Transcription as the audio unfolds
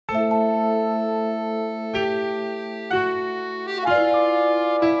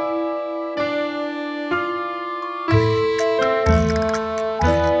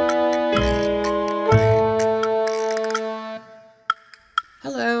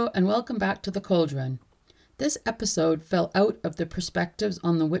Hello, and welcome back to The Cauldron. This episode fell out of the Perspectives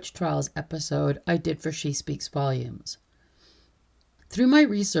on the Witch Trials episode I did for She Speaks Volumes. Through my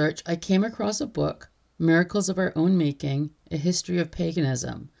research, I came across a book, Miracles of Our Own Making, A History of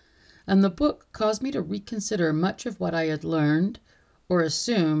Paganism, and the book caused me to reconsider much of what I had learned, or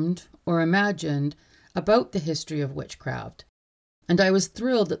assumed, or imagined about the history of witchcraft. And I was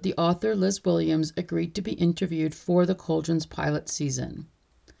thrilled that the author Liz Williams agreed to be interviewed for The Cauldron's pilot season.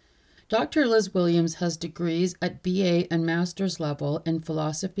 Dr. Liz Williams has degrees at BA and master's level in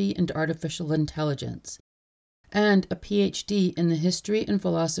philosophy and artificial intelligence, and a PhD in the history and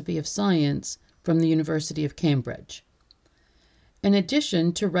philosophy of science from the University of Cambridge. In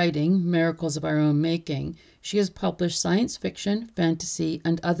addition to writing Miracles of Our Own Making, she has published science fiction, fantasy,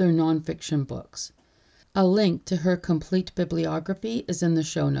 and other non-fiction books. A link to her complete bibliography is in the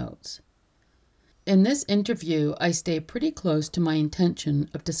show notes. In this interview, I stay pretty close to my intention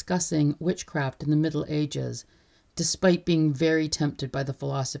of discussing witchcraft in the Middle Ages, despite being very tempted by the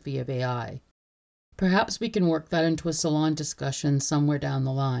philosophy of AI. Perhaps we can work that into a salon discussion somewhere down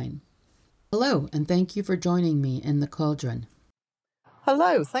the line. Hello, and thank you for joining me in The Cauldron.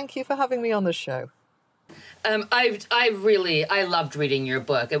 Hello, thank you for having me on the show. I loved reading your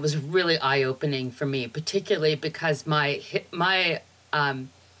book. It was really eye-opening for me, particularly because my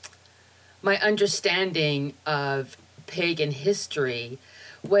understanding of pagan history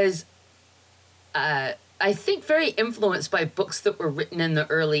was, I think, very influenced by books that were written in the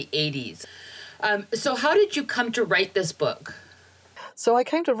early 80s. So how did you come to write this book? So I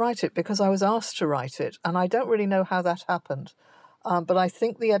came to write it because I was asked to write it, and I don't really know how that happened. But I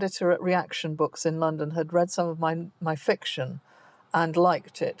think the editor at Reaction Books in London had read some of my fiction and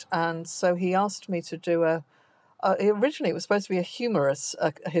liked it. And so he asked me to do originally it was supposed to be a humorous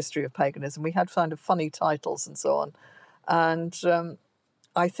history of paganism. We had kind of funny titles and so on. And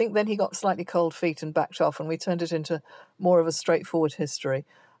I think then he got slightly cold feet and backed off, and we turned it into more of a straightforward history.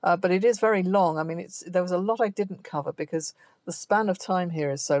 But it is very long. I mean, there was a lot I didn't cover because the span of time here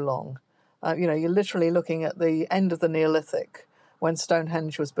is so long. You're literally looking at the end of the Neolithic when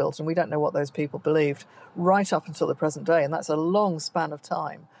Stonehenge was built, and we don't know what those people believed, right up until the present day, and that's a long span of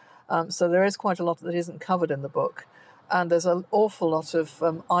time. So there is quite a lot that isn't covered in the book, and there's an awful lot of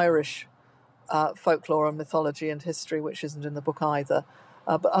Irish folklore and mythology and history which isn't in the book either,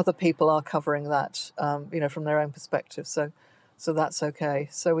 but other people are covering that, from their own perspective, so that's okay.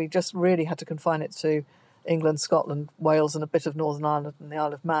 So we just really had to confine it to England, Scotland, Wales, and a bit of Northern Ireland and the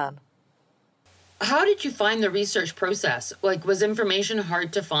Isle of Man. How did you find the research process? Like, was information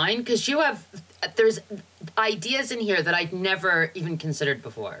hard to find? Because there's ideas in here that I'd never even considered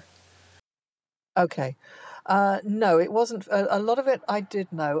before. Okay. No, it wasn't. A lot of it I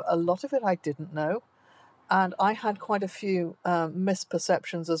did know. A lot of it I didn't know. And I had quite a few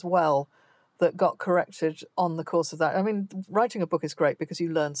misperceptions as well that got corrected on the course of that. I mean, writing a book is great because you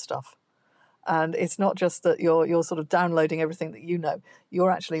learn stuff. And it's not just that you're sort of downloading everything that you know. You're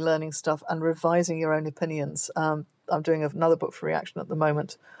actually learning stuff and revising your own opinions. I'm doing another book for Reaction at the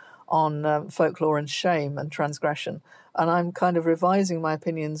moment on folklore and shame and transgression. And I'm kind of revising my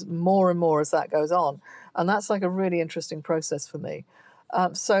opinions more and more as that goes on. And that's like a really interesting process for me.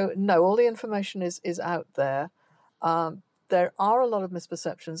 So, no, all the information is out there. There are a lot of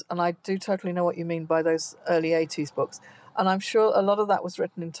misperceptions, and I do totally know what you mean by those early 80s books. And I'm sure a lot of that was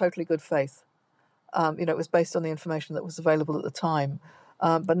written in totally good faith. It was based on the information that was available at the time.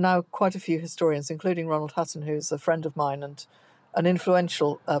 But now quite a few historians, including Ronald Hutton, who's a friend of mine and an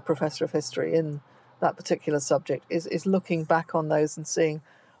influential professor of history in that particular subject, is looking back on those and seeing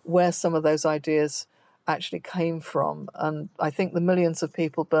where some of those ideas actually came from. And I think the millions of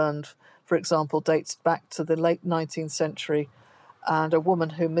people burned, for example, dates back to the late 19th century and a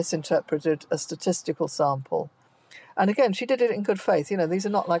woman who misinterpreted a statistical sample. And again, she did it in good faith. These are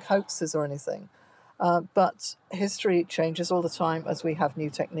not like hoaxes or anything. But history changes all the time as we have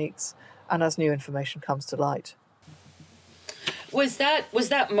new techniques and as new information comes to light. Was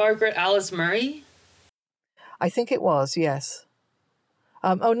that Margaret Alice Murray? I think it was, yes.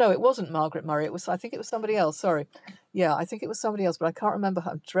 Oh, no, it wasn't Margaret Murray. I think it was somebody else, sorry. Yeah, I think it was somebody else, but I can't remember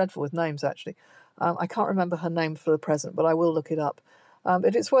her. I'm dreadful with names, actually. I can't remember her name for the present, but I will look it up.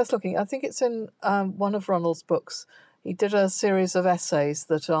 But it's worth looking. I think it's in one of Ronald's books. He did a series of essays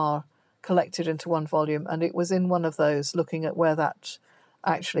that are collected into one volume, and it was in one of those, looking at where that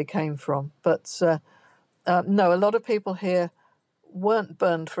actually came from. But no, a lot of people here weren't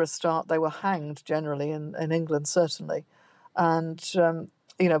burned for a start. They were hanged generally, in England certainly. And,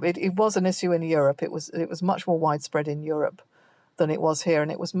 it was an issue in Europe. It was much more widespread in Europe than it was here, and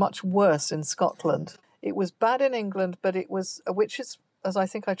it was much worse in Scotland. It was bad in England, but witches as I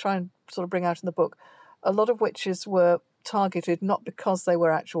think I try and sort of bring out in the book, a lot of witches were targeted not because they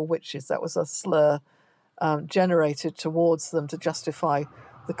were actual witches. That was a slur generated towards them to justify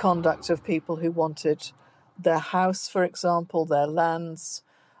the conduct of people who wanted their house, for example, their lands,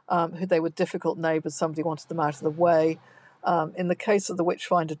 who they were difficult neighbours, somebody wanted them out of the way. In the case of the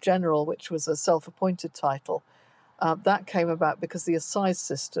Witchfinder General, which was a self-appointed title, that came about because the assize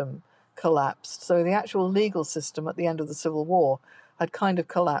system collapsed. So the actual legal system at the end of the Civil War had kind of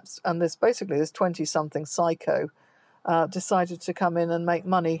collapsed, and this 20-something psycho decided to come in and make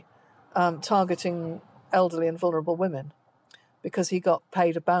money targeting elderly and vulnerable women because he got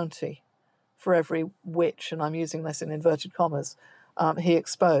paid a bounty for every witch, and I'm using this in inverted commas, he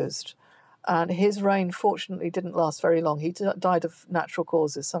exposed. And his reign, fortunately, didn't last very long. He died of natural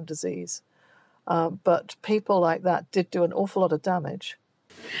causes, some disease. But people like that did do an awful lot of damage.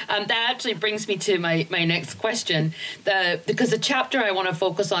 That actually brings me to my next question. Because the chapter I want to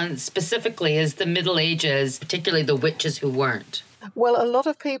focus on specifically is the Middle Ages, particularly the witches who weren't. Well, a lot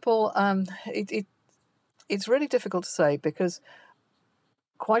of people, it's really difficult to say because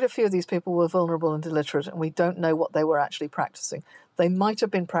quite a few of these people were vulnerable and illiterate, and we don't know what they were actually practicing. They might have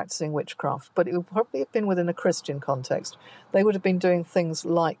been practicing witchcraft, but it would probably have been within a Christian context. They would have been doing things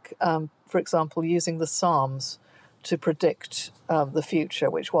like, for example, using the Psalms to predict the future,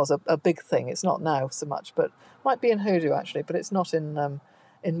 which was a big thing. It's not now so much, but might be in hoodoo actually, but it's not in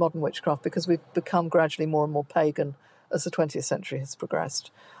modern witchcraft because we've become gradually more and more pagan as the 20th century has progressed.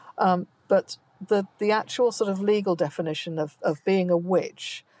 But the actual sort of legal definition of being a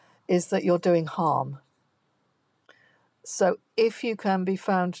witch is that you're doing harm. So if you can be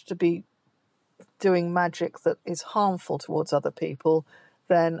found to be doing magic that is harmful towards other people,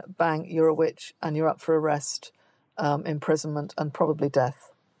 then bang, you're a witch and you're up for arrest, imprisonment, and probably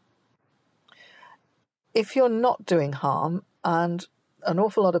death. If you're not doing harm, and an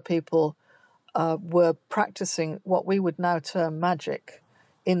awful lot of people were practicing what we would now term magic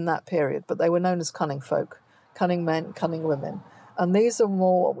in that period, but they were known as cunning folk, cunning men, cunning women. And these are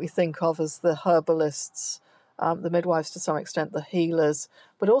more what we think of as the herbalists, the midwives to some extent, the healers,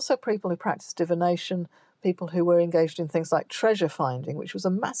 but also people who practiced divination, people who were engaged in things like treasure finding, which was a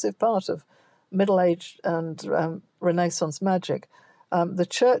massive part of Middle Age and Renaissance magic. The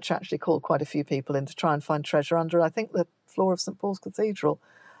church actually called quite a few people in to try and find treasure under, I think, the floor of St. Paul's Cathedral.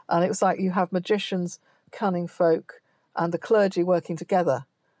 And it was like you have magicians, cunning folk, and the clergy working together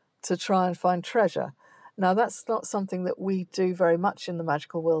to try and find treasure. Now, that's not something that we do very much in the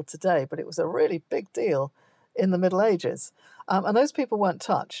magical world today, but it was a really big deal in the Middle Ages. And those people weren't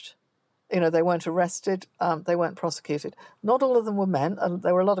touched. They weren't arrested, they weren't prosecuted. Not all of them were men, and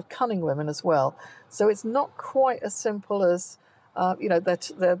there were a lot of cunning women as well. So it's not quite as simple as,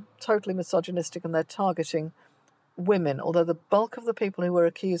 they're totally misogynistic and they're targeting women, although the bulk of the people who were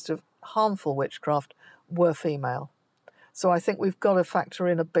accused of harmful witchcraft were female. So I think we've got to factor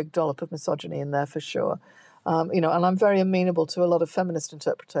in a big dollop of misogyny in there for sure. And I'm very amenable to a lot of feminist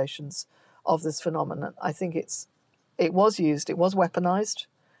interpretations of this phenomenon. I think it was weaponized,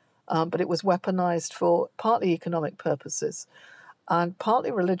 but it was weaponized for partly economic purposes and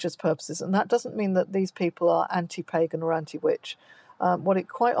partly religious purposes. And that doesn't mean that these people are anti-pagan or anti-witch. What it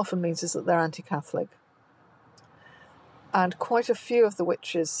quite often means is that they're anti-Catholic. And quite a few of the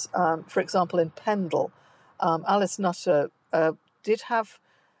witches, for example, in Pendle, Alice Nutter did have,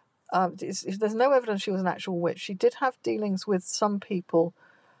 there's no evidence she was an actual witch. She did have dealings with some people,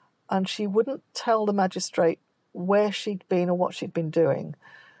 and she wouldn't tell the magistrate where she'd been or what she'd been doing.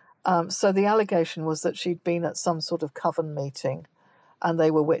 So the allegation was that she'd been at some sort of coven meeting, and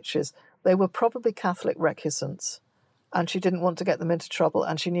they were witches. They were probably Catholic recusants, and she didn't want to get them into trouble,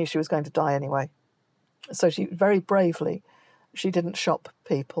 and she knew she was going to die anyway. So she very bravely, she didn't shop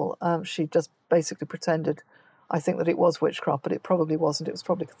people. She just basically pretended, I think, that it was witchcraft, but it probably wasn't. It was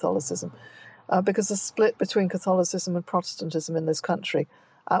probably Catholicism. Because the split between Catholicism and Protestantism in this country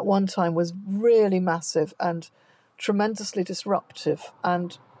at one time was really massive and tremendously disruptive,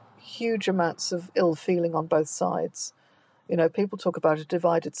 and huge amounts of ill feeling on both sides. People talk about a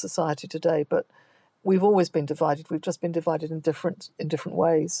divided society today, but we've always been divided. We've just been divided in different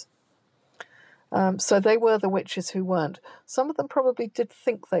ways. So they were the witches who weren't. Some of them probably did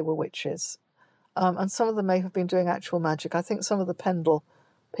think they were witches, and some of them may have been doing actual magic. I think some of the Pendle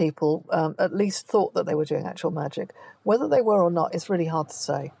people at least thought that they were doing actual magic. Whether they were or not is really hard to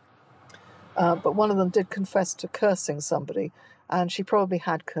say. But one of them did confess to cursing somebody, and she probably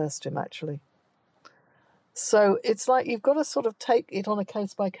had cursed him, actually. So it's like you've got to sort of take it on a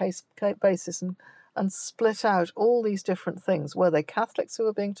case-by-case basis and split out all these different things. Were they Catholics who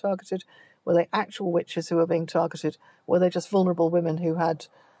were being targeted? Were they actual witches who were being targeted? Were they just vulnerable women who had,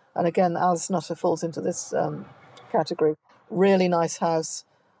 and again, Alice Nutter falls into this category, really nice house.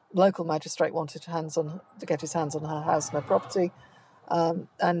 Local magistrate wanted to get his hands on her house and her property.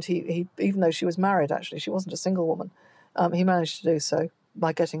 And he, even though she was married, actually, she wasn't a single woman, he managed to do so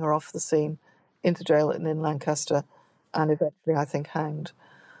by getting her off the scene into jail in Lancaster and eventually, I think, hanged.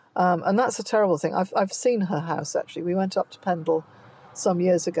 And that's a terrible thing. I've seen her house, actually. We went up to Pendle some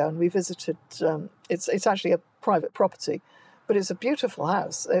years ago and we visited, it's actually a private property, but it's a beautiful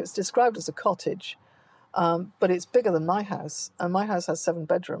house. It's described as a cottage, but it's bigger than my house, and my house has 7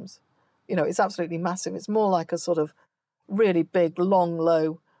 bedrooms. It's absolutely massive. It's more like a sort of really big, long,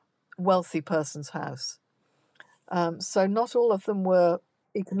 low, wealthy person's house. So not all of them were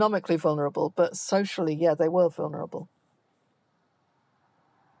economically vulnerable, but socially, yeah, they were vulnerable.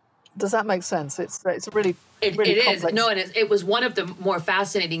 Does that make sense? It's a really, really it complex. is. No, and it was one of the more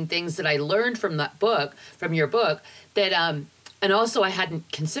fascinating things that I learned from that book, from your book, that and also I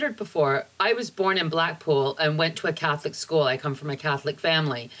hadn't considered before. I was born in Blackpool and went to a Catholic school. I come from a Catholic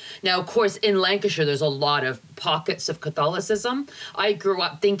family. Now, of course, in Lancashire, there's a lot of pockets of Catholicism. I grew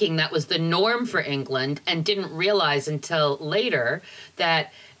up thinking that was the norm for England and didn't realize until later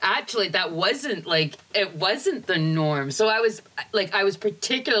that actually that wasn't it wasn't the norm. So I was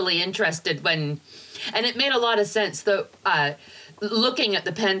particularly interested when, and it made a lot of sense though. Looking at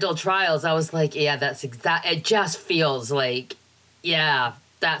the Pendle trials, I was like, yeah, that's exact. It just feels like, yeah,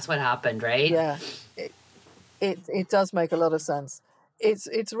 that's what happened, right? Yeah, it does make a lot of sense.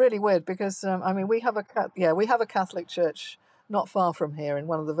 It's really weird because I mean we have a Catholic church not far from here in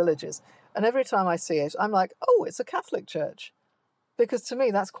one of the villages, and every time I see it, I'm like, oh, it's a Catholic church, because to me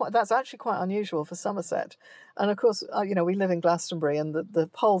that's actually quite unusual for Somerset. And of course, we live in Glastonbury, and the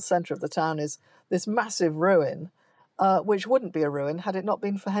whole centre of the town is this massive ruin, which wouldn't be a ruin had it not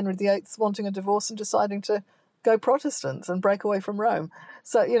been for Henry VIII wanting a divorce and deciding to go Protestant and break away from Rome.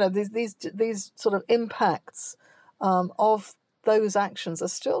 So these sort of impacts of those actions are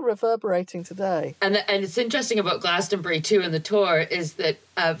still reverberating today. And it's interesting about Glastonbury too, and the tour is that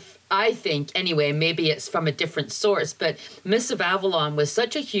I think anyway, maybe it's from a different source, but Mists of Avalon was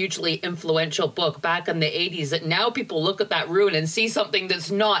such a hugely influential book back in the 80s that now people look at that ruin and see something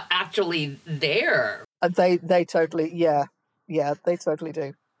that's not actually there. They totally, yeah, they totally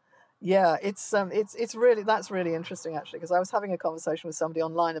do. Yeah, it's really, that's really interesting actually, because I was having a conversation with somebody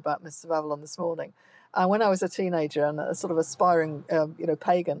online about Mists of Avalon this morning, and when I was a teenager and a sort of aspiring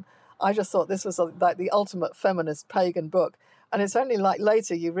pagan, I just thought this was like the ultimate feminist pagan book, and it's only like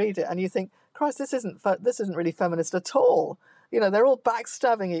later you read it and you think, Christ, this isn't really feminist at all. They're all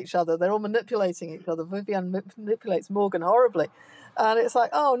backstabbing each other, they're all manipulating each other. Vivian manipulates Morgan horribly, and it's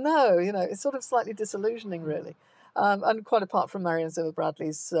like, oh no, it's sort of slightly disillusioning, really. And quite apart from Marion Zimmer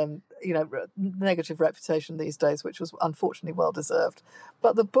Bradley's, negative reputation these days, which was unfortunately well deserved,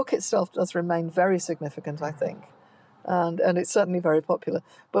 but the book itself does remain very significant, I think, and it's certainly very popular.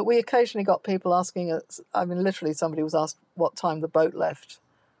 But we occasionally got people asking us. I mean, literally, somebody was asked what time the boat left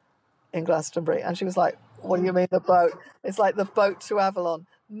in Glastonbury, and she was like, "What do you mean the boat? It's like the boat to Avalon."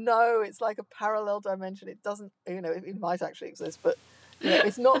 No, it's like a parallel dimension. It doesn't, it might actually exist, but.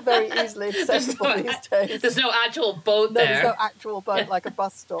 It's not very easily accessible these days. There's no actual boat there. There's no actual boat, like a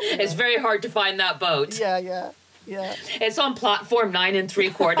bus stop. It's very hard to find that boat. Yeah. It's on platform 9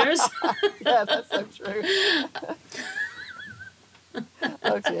 3/4. Yeah, that's so true.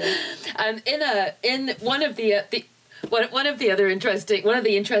 Oh dear. And in one of the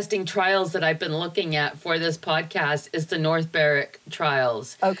interesting trials that I've been looking at for this podcast is the North Berwick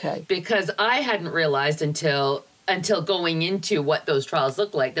trials. Okay. Because I hadn't realized until going into what those trials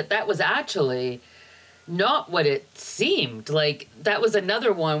looked like, that was actually not what it seemed. Like, that was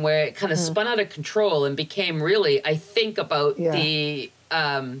another one where it kind of spun out of control and became really, I think, about the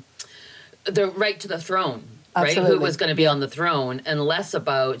right to the throne, Absolutely. right? Who was going to be on the throne, and less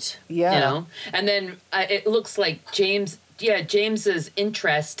about, And then it looks like James's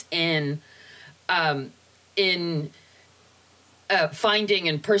interest in finding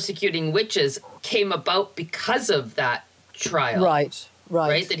and persecuting witches came about because of that trial. Right.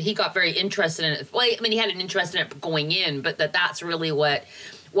 That he got very interested in it. Well, I mean, he had an interest in it going in, but that's really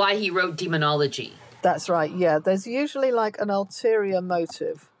why he wrote demonology. That's right, yeah. There's usually like an ulterior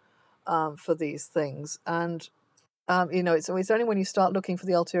motive for these things. And, it's only when you start looking for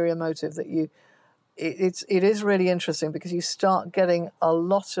the ulterior motive that it is really interesting, because you start getting a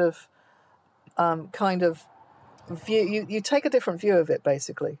lot of kind of view. You take a different view of it,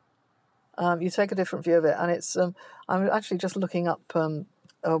 basically. You take a different view of it, and it's. I'm actually just looking up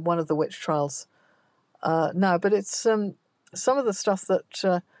one of the witch trials now, but it's some of the stuff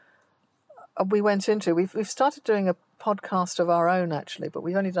that we went into. We've started doing a podcast of our own actually, but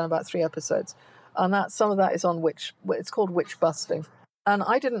we've only done about 3 episodes, and that some of that is on witch. It's called witch busting, and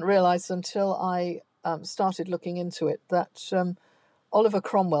I didn't realise until I started looking into it that Oliver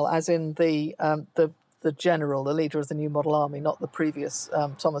Cromwell, as in the general, the leader of the New Model Army, not the previous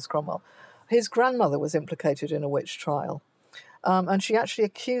Thomas Cromwell, his grandmother was implicated in a witch trial. And she actually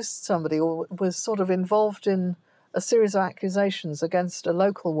accused somebody, or was sort of involved in a series of accusations against a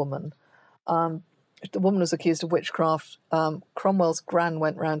local woman. The woman was accused of witchcraft. Cromwell's gran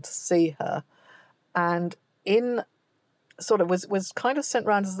went round to see her, and in sort of was kind of sent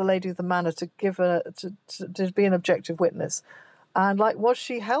round as the lady of the manor to give her to be an objective witness. And like, was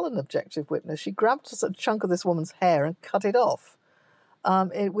she held an objective witness? She grabbed a chunk of this woman's hair and cut it off,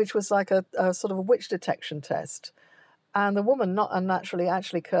 which was like a sort of a witch detection test. And the woman, not unnaturally,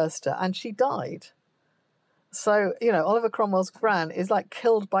 actually cursed her, and she died. So, Oliver Cromwell's gran is like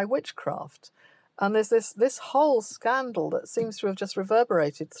killed by witchcraft. And there's this whole scandal that seems to have just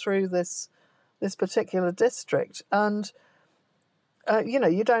reverberated through this particular district. And,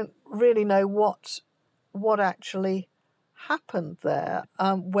 you don't really know what actually happened there,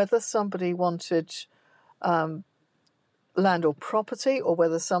 whether somebody wanted land or property, or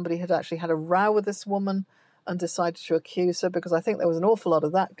whether somebody had actually had a row with this woman and decided to accuse her, because I think there was an awful lot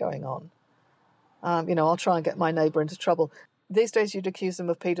of that going on. I'll try and get my neighbour into trouble. These days you'd accuse them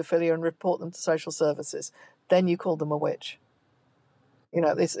of paedophilia and report them to social services. Then you call them a witch.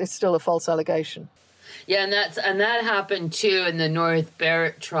 It's still a false allegation. Yeah, and that happened too in the North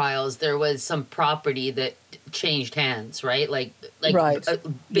Barrett trials. There was some property that changed hands, right? Like right. A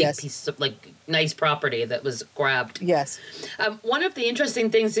big piece of nice property that was grabbed. Yes. One of the interesting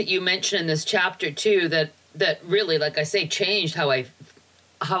things that you mentioned in this chapter too, that really, like I say, changed how I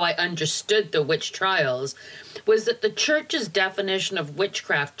understood the witch trials, was that the church's definition of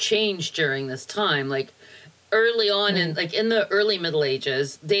witchcraft changed during this time. Like early on, in the early Middle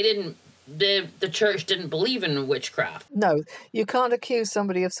Ages, the church didn't believe in witchcraft. No, you can't accuse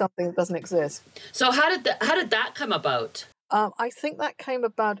somebody of something that doesn't exist. So how did that come about? I think that came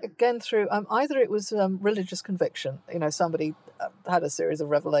about again through either it was religious conviction. Somebody had a series of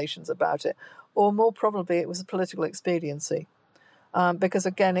revelations about it, or more probably it was a political expediency. Because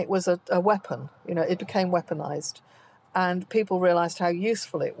again, it was a weapon. It became weaponized, and people realized how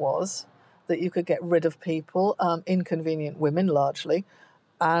useful it was, that you could get rid of people, inconvenient women largely,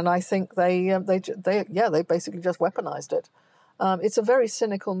 and I think they basically just weaponized it. It's a very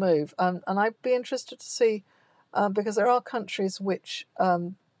cynical move, and I'd be interested to see, because there are countries which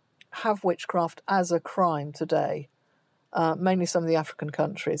have witchcraft as a crime today, mainly some of the African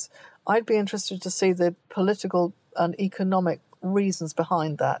countries. I'd be interested to see the political and economic reasons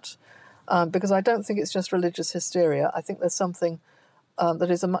behind that, because I don't think it's just religious hysteria. I think there's something that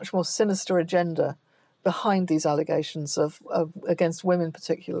is a much more sinister agenda behind these allegations of against women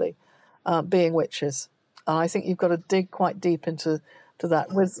particularly being witches. And I think you've got to dig quite deep into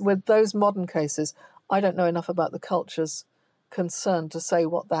that. With those modern cases, I don't know enough about the cultures concerned to say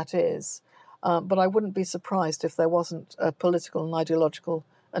what that is, but I wouldn't be surprised if there wasn't a political and ideological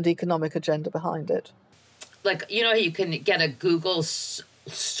and economic agenda behind it. Like, you can get a Google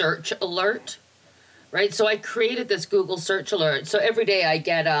search alert, right? So I created this Google search alert. So every day I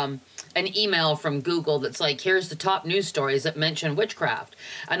get an email from Google that's like, here's the top news stories that mention witchcraft.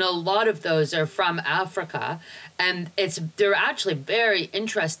 And a lot of those are from Africa. And they're actually very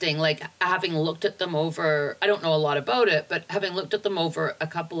interesting. Like, having looked at them over, I don't know a lot about it, but having looked at them over a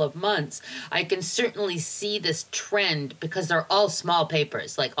couple of months, I can certainly see this trend, because they're all small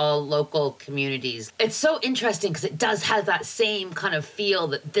papers, like all local communities. It's so interesting because it does have that same kind of feel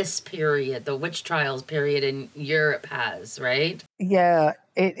that this period, the witch trials period in Europe, has, right? Yeah,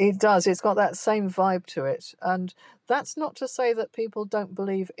 it does. It's got that same vibe to it. And that's not to say that people don't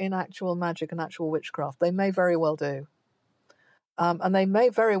believe in actual magic and actual witchcraft. They may very well do. And they may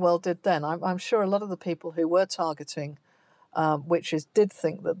very well did then. I'm sure a lot of the people who were targeting witches did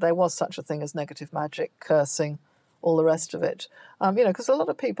think that there was such a thing as negative magic, cursing, all the rest of it. Because a lot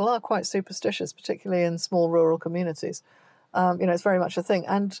of people are quite superstitious, particularly in small rural communities. It's very much a thing.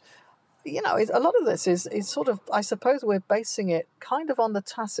 And a lot of this is sort of, I suppose we're basing it kind of on the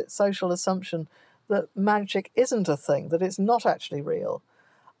tacit social assumption that magic isn't a thing, that it's not actually real.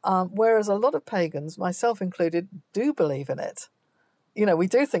 Whereas a lot of pagans, myself included, do believe in it. We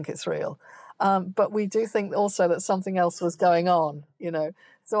do think it's real. But we do think also that something else was going on,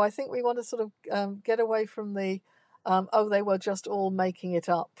 So I think we want to sort of get away from the, they were just all making it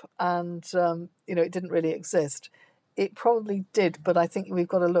up and, it didn't really exist. It probably did, but I think we've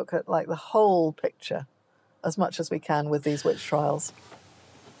got to look at the whole picture as much as we can with these witch trials.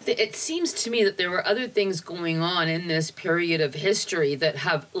 It seems to me that there were other things going on in this period of history that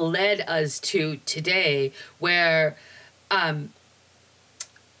have led us to today, um,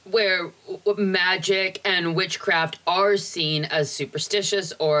 where magic and witchcraft are seen as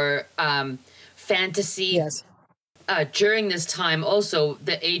superstitious or fantasy. Yes, During this time, also,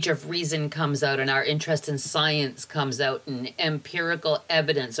 the age of reason comes out, and our interest in science comes out, and empirical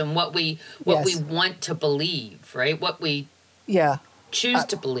evidence, and what we yes, want to believe, right? What we yeah, choose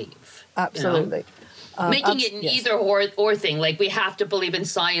to believe, absolutely. making it an Yes, either or thing. Like, we have to believe in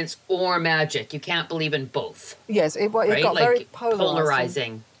science or magic. You can't believe in both, yes. It right? got very Like, polarized and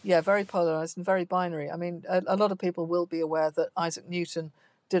polarizing. yeah, very polarized and very binary. I mean, a lot of people will be aware that Isaac Newton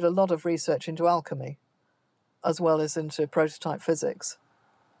did a lot of research into alchemy as well as into prototype physics,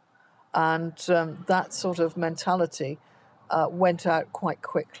 and that sort of mentality went out quite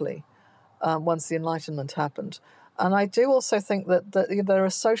quickly once the Enlightenment happened. And I do also think that there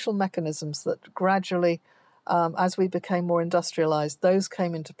are social mechanisms that gradually, as we became more industrialized, those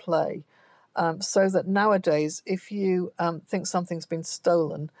came into play. So that nowadays, if you think something's been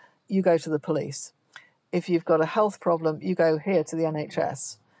stolen, you go to the police. If you've got a health problem, you go here to the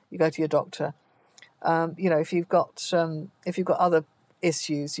NHS. You go to your doctor. If you've got other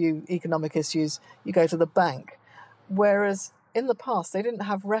issues, economic issues, you go to the bank. Whereas in the past, they didn't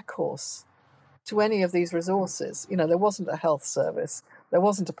have recourse to any of these resources. There wasn't a health service, there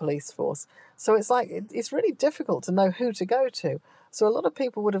wasn't a police force. So it's like it's really difficult to know who to go to. So a lot of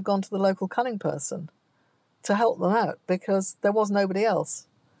people would have gone to the local cunning person to help them out because there was nobody else.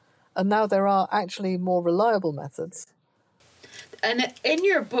 And now there are actually more reliable methods. And in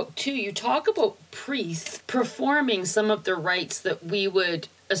your book, too, you talk about priests performing some of the rites that we would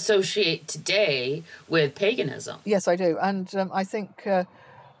associate today with paganism. Yes, I do, and I think there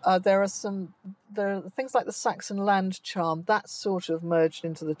are things like the Saxon land charm that sort of merged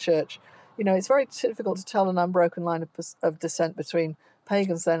into the church. It's very difficult to tell an unbroken line of descent between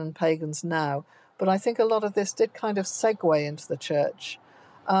pagans then and pagans now, but I think a lot of this did kind of segue into the church.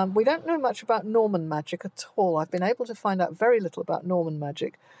 We don't know much about Norman magic at all. I've been able to find out very little about Norman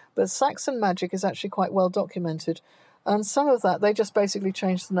magic, but Saxon magic is actually quite well documented. And some of that, they just basically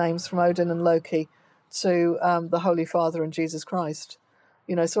changed the names from Odin and Loki to the Holy Father and Jesus Christ.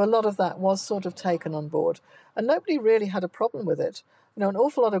 So a lot of that was sort of taken on board. And nobody really had a problem with it. An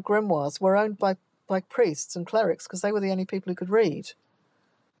awful lot of grimoires were owned by priests and clerics because they were the only people who could read.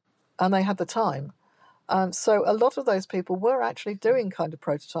 And they had the time. So a lot of those people were actually doing kind of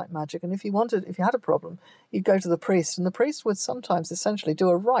prototype magic, and if you had a problem, you'd go to the priest, and the priest would sometimes essentially do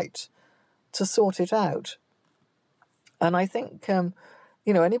a rite to sort it out. And I think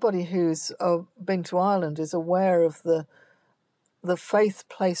anybody who's been to Ireland is aware of the faith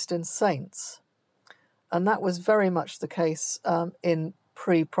placed in saints, and that was very much the case in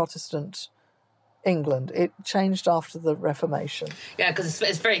pre-Protestant England. It changed after the Reformation. Yeah, because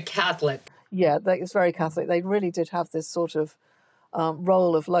it's very Catholic. Yeah, it's very Catholic. They really did have this sort of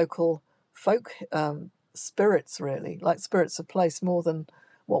role of local folk spirits, really, like spirits of place, more than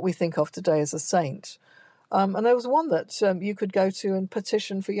what we think of today as a saint. And there was one that you could go to and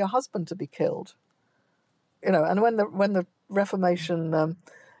petition for your husband to be killed. And when the Reformation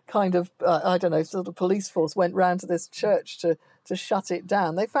kind of I don't know, sort of police force went round to this church to shut it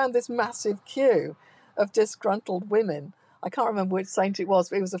down, they found this massive queue of disgruntled women. I can't remember which saint it was,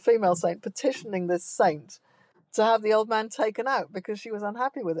 but it was a female saint petitioning this saint to have the old man taken out because she was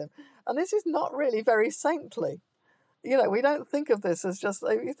unhappy with him. And this is not really very saintly. We don't think of this as just,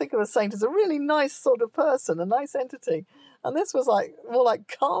 you think of a saint as a really nice sort of person, a nice entity. And this was like more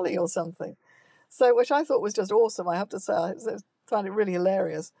like Kali or something. So, which I thought was just awesome, I have to say. I found it really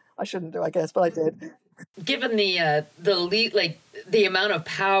hilarious. I shouldn't do, I guess, but I did. Given the amount of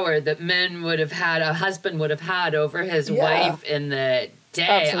power that a husband would have had over his wife in the day,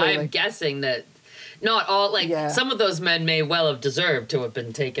 absolutely. I'm guessing that not all, some of those men may well have deserved to have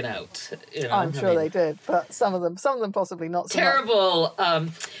been taken out. I'm sure they did, but some of them possibly not so terrible,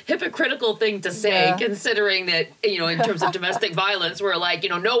 hypocritical thing to say, considering that, in terms of domestic violence, we're like,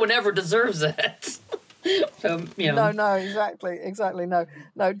 no one ever deserves it. No, exactly.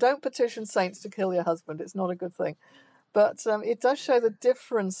 No, don't petition saints to kill your husband. It's not a good thing. But it does show the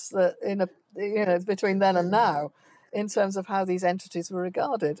difference that between then and now, in terms of how these entities were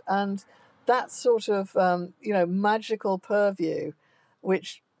regarded, and that sort of magical purview,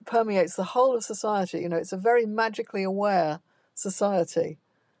 which permeates the whole of society. It's a very magically aware society,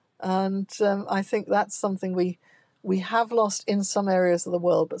 and I think that's something we have lost in some areas of the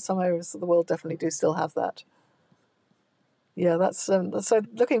world, but some areas of the world definitely do still have that. Yeah, that's so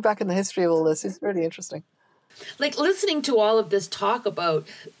looking back in the history of all this is really interesting. Like listening to all of this talk about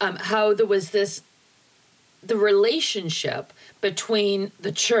how there was the relationship between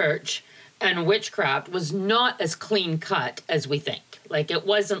the church and witchcraft was not as clean cut as we think. Like it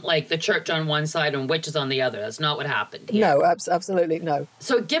wasn't like the church on one side and witches on the other. That's not what happened here. No, absolutely no.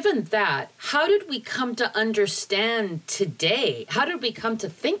 So given that, how did we come to understand today? How did we come to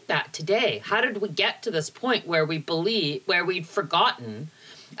think that today? How did we get to this point where we'd forgotten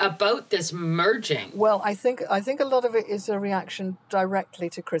about this merging? Well, I think a lot of it is a reaction directly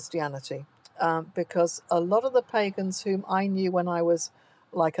to Christianity, because a lot of the pagans whom I knew when I was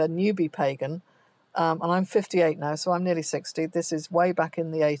like a newbie pagan, and I'm 58 now, so I'm nearly 60. This is way back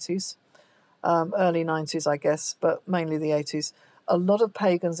in the 80s, early 90s, I guess, but mainly the 80s. A lot of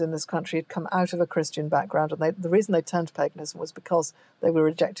pagans in this country had come out of a Christian background, and the reason they turned to paganism was because they were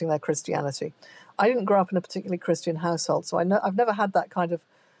rejecting their Christianity. I didn't grow up in a particularly Christian household, so I've never had that kind of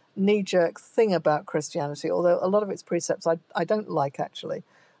knee-jerk thing about Christianity, although a lot of its precepts I don't like, actually.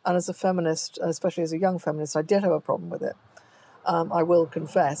 And as a feminist, especially as a young feminist, I did have a problem with it. I will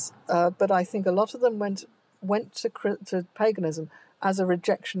confess. But I think a lot of them went to paganism as a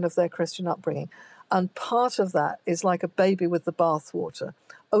rejection of their Christian upbringing. And part of that is like a baby with the bathwater.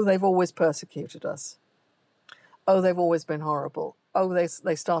 Oh, they've always persecuted us. Oh, they've always been horrible. Oh,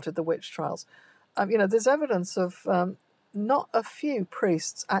 they started the witch trials. There's evidence of not a few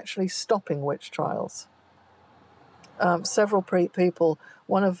priests actually stopping witch trials. Several people,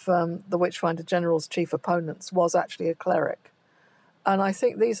 one of the Witchfinder General's chief opponents was actually a cleric. And I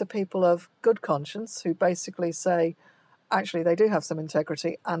think these are people of good conscience who basically say, actually, they do have some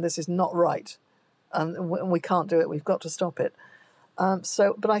integrity and this is not right. And we can't do it. We've got to stop it.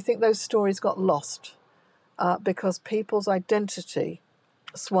 But I think those stories got lost because people's identity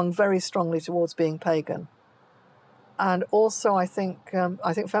swung very strongly towards being pagan. And also, I think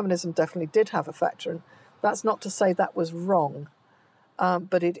feminism definitely did have a factor. And that's not to say that was wrong,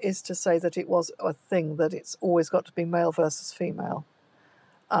 but it is to say that it was a thing, that it's always got to be male versus female.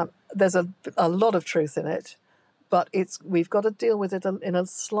 There's a lot of truth in it, but we've got to deal with it in a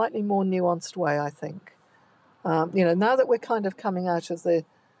slightly more nuanced way, I think. Now that we're kind of coming out of the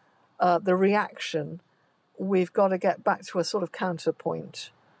reaction, we've got to get back to a sort of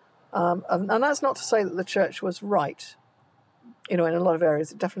counterpoint. And that's not to say that the church was right. In a lot of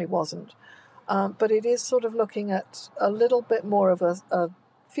areas, it definitely wasn't. But it is sort of looking at a little bit more of a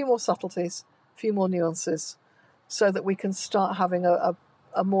few more subtleties, a few more nuances, so that we can start having a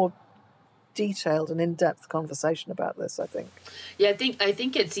more detailed and in-depth conversation about this, I think. Yeah, I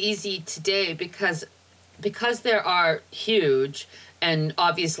think it's easy today because there are huge and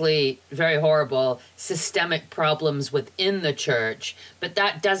obviously very horrible systemic problems within the church, but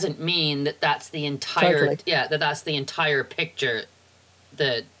that doesn't mean that that's the entire Totally. that's the entire picture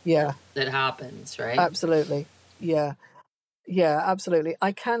that happens, right? Absolutely. Yeah, absolutely.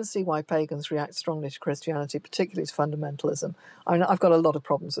 I can see why pagans react strongly to Christianity, particularly to fundamentalism. I mean, I've got a lot of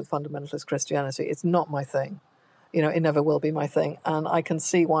problems with fundamentalist Christianity. It's not my thing. It never will be my thing. And I can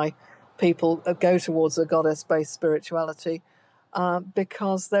see why people go towards a goddess-based spirituality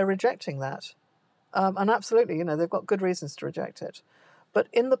because they're rejecting that. And absolutely, they've got good reasons to reject it. But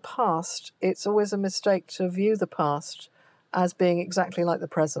in the past, it's always a mistake to view the past as being exactly like the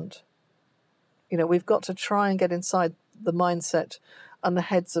present. We've got to try and get inside the mindset and the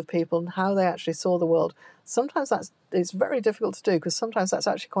heads of people and how they actually saw the world. Sometimes it's very difficult to do because sometimes that's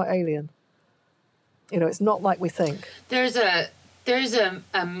actually quite alien. It's not like we think. There's a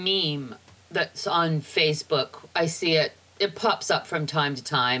meme that's on Facebook. I see it. It pops up from time to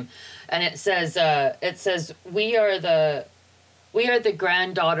time, and it says we are the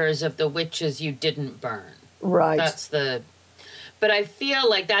granddaughters of the witches you didn't burn. Right. But I feel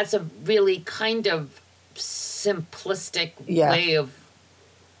like that's a really kind of simplistic way of,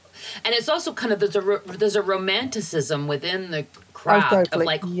 and it's also kind of there's a romanticism within the craft of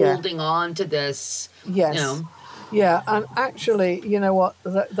like holding on to this. Yes. Yeah, and actually, you know what?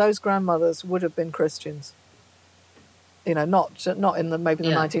 Those grandmothers would have been Christians. Not in the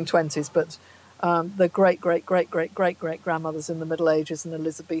 1920s, but the great grandmothers in the Middle Ages and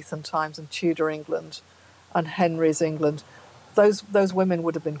Elizabethan times and Tudor England and Henry's England. Those women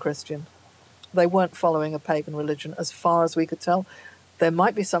would have been Christian. They weren't following a pagan religion, as far as we could tell. There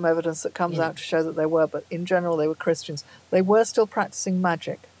might be some evidence that comes out to show that they were, but in general, they were Christians. They were still practicing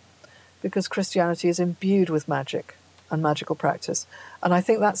magic, because Christianity is imbued with magic and magical practice. And I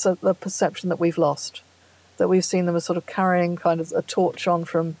think that's the perception that we've lost, that we've seen them as sort of carrying kind of a torch on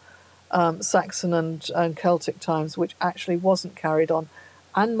from Saxon and Celtic times, which actually wasn't carried on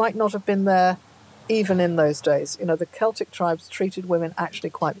and might not have been there even in those days. The Celtic tribes treated women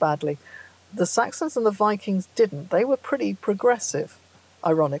actually quite badly. The Saxons and the Vikings didn't. They were pretty progressive,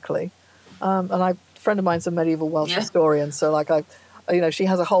 ironically. And a friend of mine's a medieval Welsh historian, so she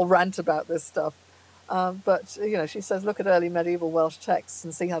has a whole rant about this stuff. But she says, look at early medieval Welsh texts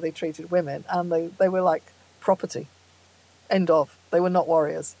and see how they treated women, and they were like property. End of. They were not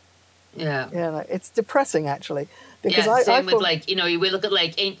warriors. Yeah. It's depressing, actually, because same with we look at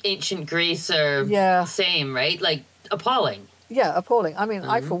like ancient Greece or same, right? Like appalling. Yeah, appalling. I mean,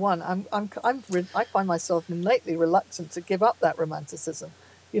 I for one, I find myself innately reluctant to give up that romanticism.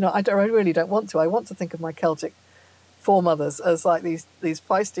 I really don't want to. I want to think of my Celtic foremothers as like these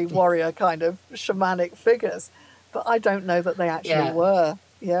feisty warrior kind of shamanic figures, but I don't know that they actually were.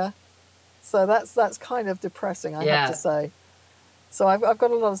 Yeah, so that's kind of depressing, I have to say. So I've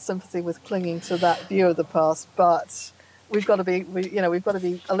got a lot of sympathy with clinging to that view of the past, but we've got to be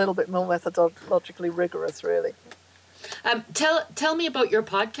a little bit more methodologically rigorous, really. Tell me about your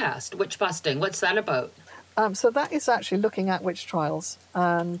podcast, Witch Busting. What's that about? So that is actually looking at witch trials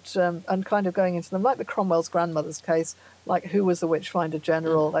and kind of going into them, like the Cromwell's grandmother's case, like who was the Witchfinder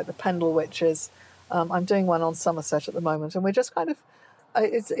General, like the Pendle witches. I'm doing one on Somerset at the moment, and we're just kind of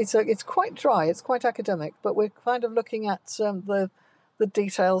it's quite dry, it's quite academic, but we're kind of looking at the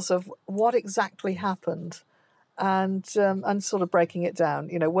details of what exactly happened, and sort of breaking it down.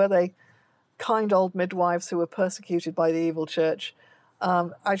 Were they kind old midwives who were persecuted by the evil church?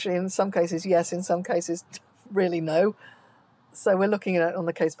 Actually, in some cases, yes. In some cases, really no. So we're looking at it on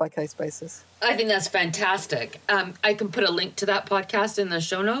a case-by-case basis. I think that's fantastic. I can put a link to that podcast in the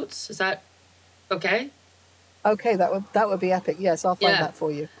show notes. Is that okay? Okay, that would be epic. Yes, I'll find that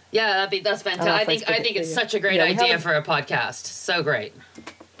for you. Yeah, that's fantastic. I think it's such a great idea for a podcast. So great.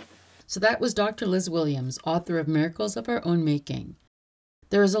 So that was Dr. Liz Williams, author of Miracles of Our Own Making.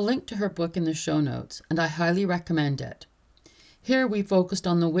 There is a link to her book in the show notes, and I highly recommend it. Here we focused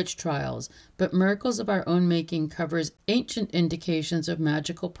on the witch trials, but Miracles of Our Own Making covers ancient indications of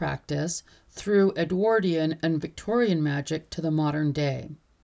magical practice through Edwardian and Victorian magic to the modern day.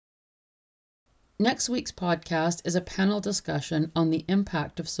 Next week's podcast is a panel discussion on the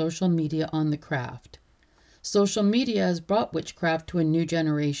impact of social media on the craft. Social media has brought witchcraft to a new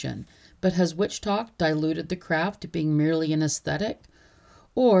generation, but has witch talk diluted the craft to being merely an aesthetic?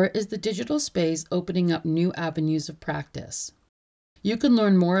 Or is the digital space opening up new avenues of practice? You can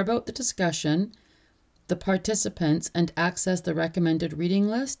learn more about the discussion, the participants, and access the recommended reading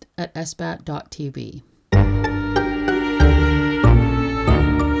list at sbat.tv.